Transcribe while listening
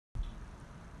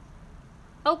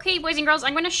Okay, boys and girls,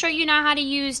 I'm going to show you now how to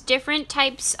use different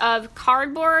types of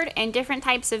cardboard and different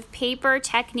types of paper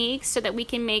techniques so that we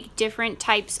can make different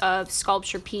types of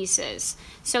sculpture pieces.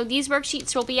 So these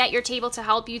worksheets will be at your table to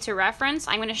help you to reference.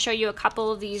 I'm going to show you a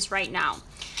couple of these right now.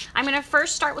 I'm going to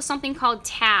first start with something called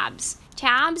tabs.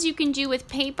 Tabs you can do with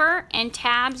paper and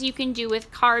tabs you can do with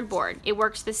cardboard. It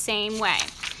works the same way.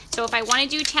 So if I want to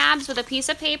do tabs with a piece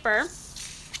of paper,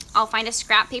 I'll find a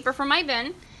scrap paper from my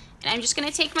bin. And I'm just going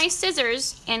to take my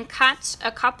scissors and cut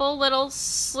a couple little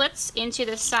slits into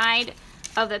the side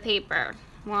of the paper.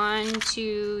 1,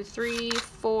 2, 3,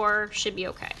 4, should be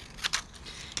okay.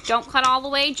 Don't cut all the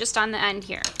way, just on the end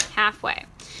here, halfway.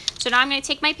 So now I'm going to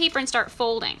take my paper and start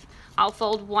folding. I'll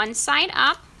fold one side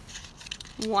up,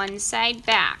 one side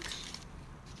back,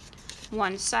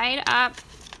 one side up,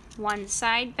 one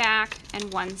side back,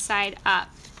 and one side up.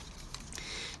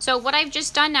 So what I've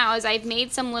just done now is I've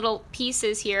made some little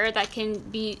pieces here that can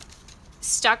be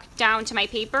stuck down to my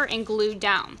paper and glued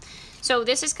down. So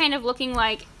this is kind of looking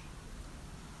like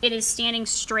it is standing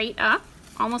straight up,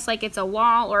 almost like it's a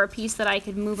wall or a piece that I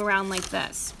could move around like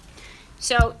this.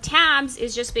 So tabs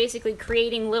is just basically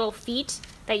creating little feet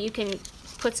that you can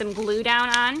put some glue down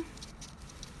on.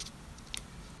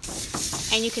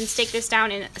 And you can stick this down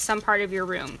in some part of your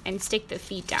room and stick the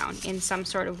feet down in some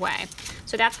sort of way.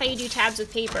 So that's how you do tabs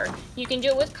with paper. You can do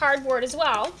it with cardboard as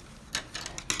well.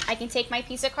 I can take my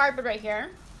piece of cardboard right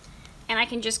here and I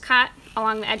can just cut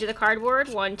along the edge of the cardboard,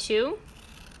 1, 2.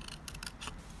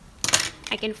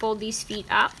 I can fold these feet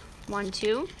up, 1,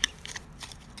 2.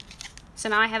 So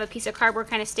now I have a piece of cardboard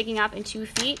kind of sticking up in 2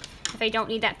 feet. If I don't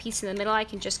need that piece in the middle, I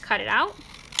can just cut it out.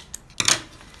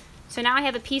 So now I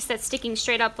have a piece that's sticking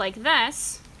straight up like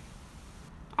this,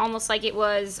 almost like it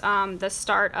was the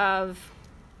start of,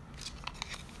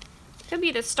 could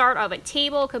be the start of a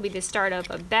table, could be the start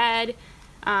of a bed,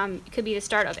 it could be the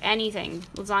start of anything.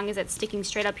 As long as it's sticking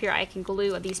straight up here, I can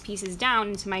glue these pieces down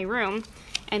into my room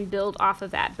and build off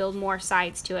of that, build more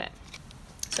sides to it.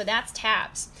 So that's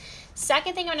tabs.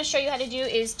 Second thing I'm going to show you how to do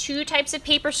is 2 types of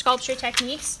paper sculpture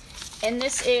techniques, and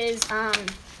this is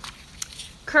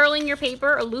curling your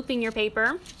paper or looping your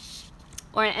paper,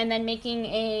 and then making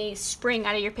a spring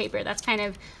out of your paper. That's kind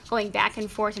of going back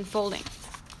and forth and folding.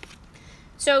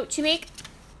 So to make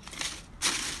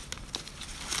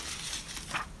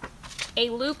a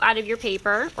loop out of your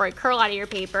paper or a curl out of your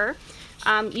paper,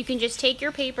 you can just take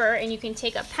your paper and you can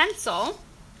take a pencil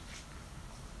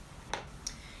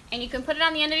and you can put it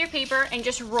on the end of your paper and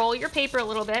just roll your paper a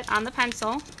little bit on the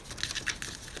pencil.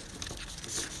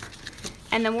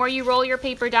 And the more you roll your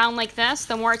paper down like this,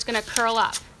 the more it's going to curl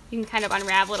up. You can kind of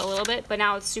unravel it a little bit, but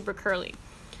now it's super curly.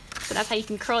 So that's how you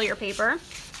can curl your paper.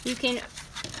 You can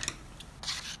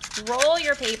roll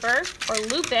your paper or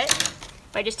loop it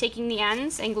by just taking the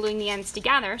ends and gluing the ends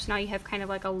together. So now you have kind of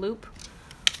like a loop.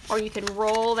 Or you can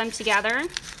roll them together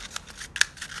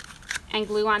and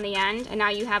glue on the end, and now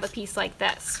you have a piece like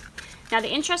this. Now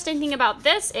the interesting thing about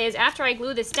this is after I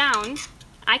glue this down,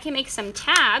 I can make some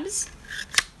tabs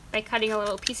by cutting a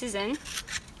little pieces in,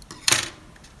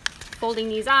 folding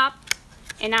these up,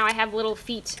 and now I have little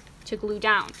feet to glue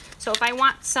down. So if I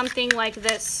want something like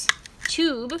this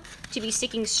tube to be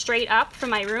sticking straight up from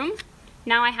my room,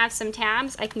 now I have some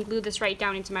tabs. I can glue this right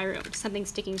down into my room, something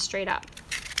sticking straight up.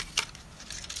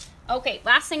 Okay,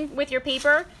 last thing with your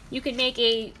paper, you could make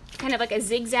a kind of like a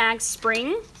zigzag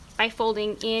spring by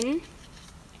folding in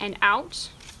and out,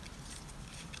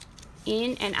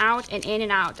 in and out, and in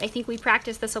and out. I think we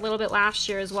practiced this a little bit last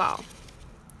year as well.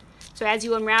 So as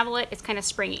you unravel it, it's kind of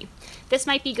springy. This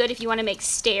might be good if you want to make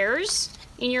stairs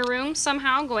in your room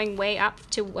somehow, going way up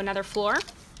to another floor.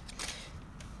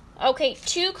 Okay,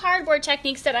 2 cardboard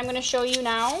techniques that I'm going to show you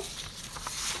now.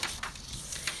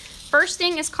 First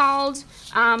thing is called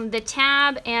the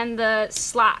tab and the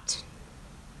slot.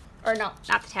 Or no,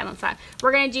 not the tab and the slot.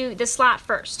 We're going to do the slot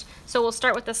first. So we'll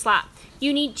start with the slot.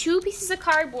 You need 2 pieces of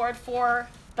cardboard for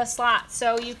the slot.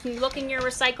 So you can look in your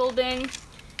recycle bin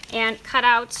and cut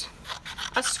out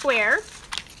a square.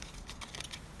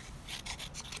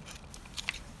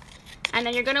 And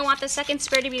then you're going to want the second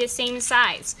square to be the same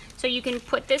size. So you can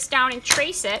put this down and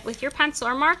trace it with your pencil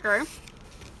or marker.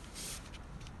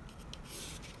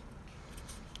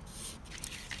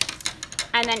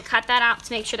 And then cut that out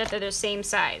to make sure that they're the same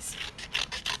size.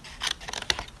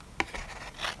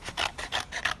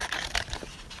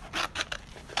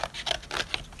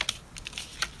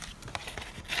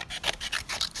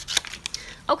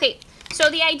 Okay, so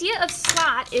the idea of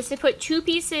slot is to put 2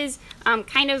 pieces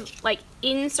kind of like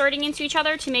inserting into each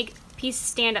other to make pieces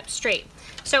stand up straight.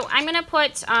 So I'm going to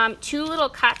put 2 little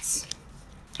cuts,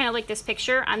 kind of like this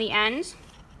picture, on the end,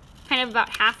 kind of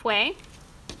about halfway.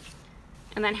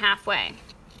 and then halfway.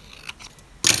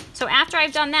 So after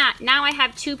I've done that, now I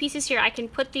have 2 pieces here. I can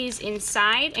put these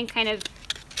inside and kind of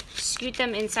scoot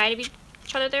them inside of each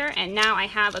other there, and now I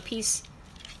have a piece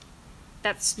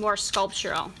that's more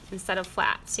sculptural instead of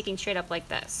flat, sticking straight up like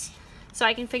this. So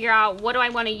I can figure out, what do I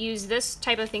want to use this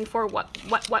type of thing for?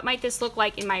 What might this look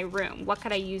like in my room? What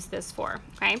could I use this for?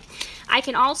 Okay. I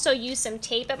can also use some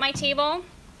tape at my table.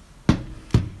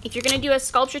 If you're going to do a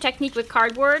sculpture technique with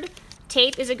cardboard,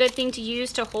 tape is a good thing to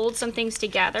use to hold some things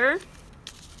together.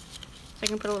 So I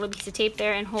can put a little piece of tape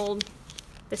there and hold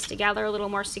this together a little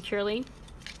more securely.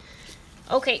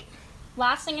 Okay,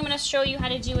 last thing I'm going to show you how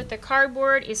to do with the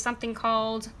cardboard is something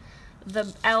called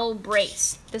the L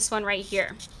brace. This one right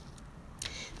here.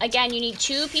 Again, you need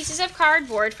 2 pieces of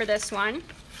cardboard for this one.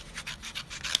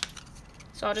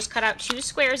 So I'll just cut out 2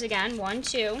 squares again, 1,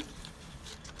 2.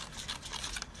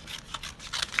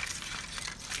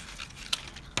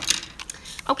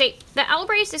 Okay, the L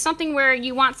brace is something where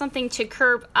you want something to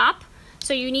curve up,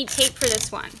 so you need tape for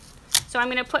this one. So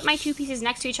I'm going to put my 2 pieces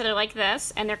next to each other like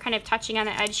this, and they're kind of touching on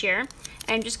the edge here.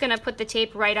 And I'm just going to put the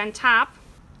tape right on top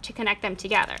to connect them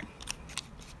together.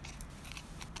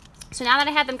 So now that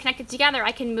I have them connected together,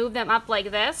 I can move them up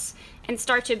like this and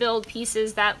start to build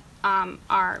pieces that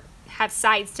have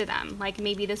sides to them. Like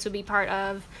maybe this would be part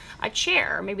of a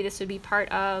chair, or maybe this would be part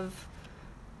of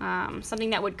something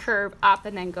that would curve up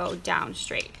and then go down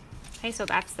straight. Okay, so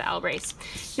that's the L brace.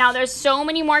 Now there's so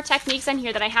many more techniques on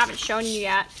here that I haven't shown you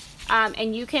yet.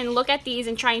 And you can look at these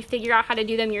and try and figure out how to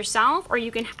do them yourself, or you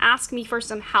can ask me for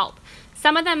some help.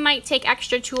 Some of them might take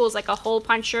extra tools like a hole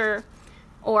puncher,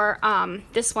 or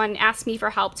this one asked me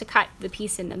for help to cut the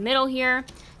piece in the middle here.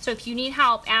 So if you need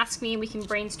help, ask me and we can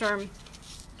brainstorm,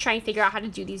 try and figure out how to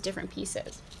do these different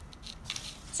pieces.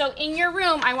 So in your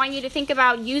room, I want you to think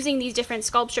about using these different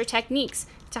sculpture techniques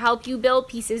to help you build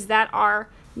pieces that are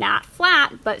not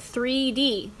flat, but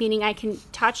 3D, meaning I can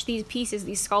touch these pieces,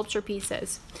 these sculpture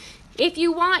pieces. If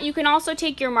you want, you can also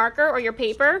take your marker or your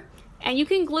paper and you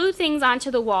can glue things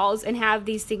onto the walls and have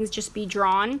these things just be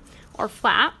drawn or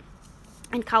flat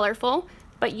and colorful,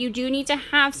 but you do need to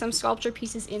have some sculpture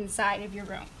pieces inside of your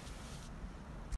room.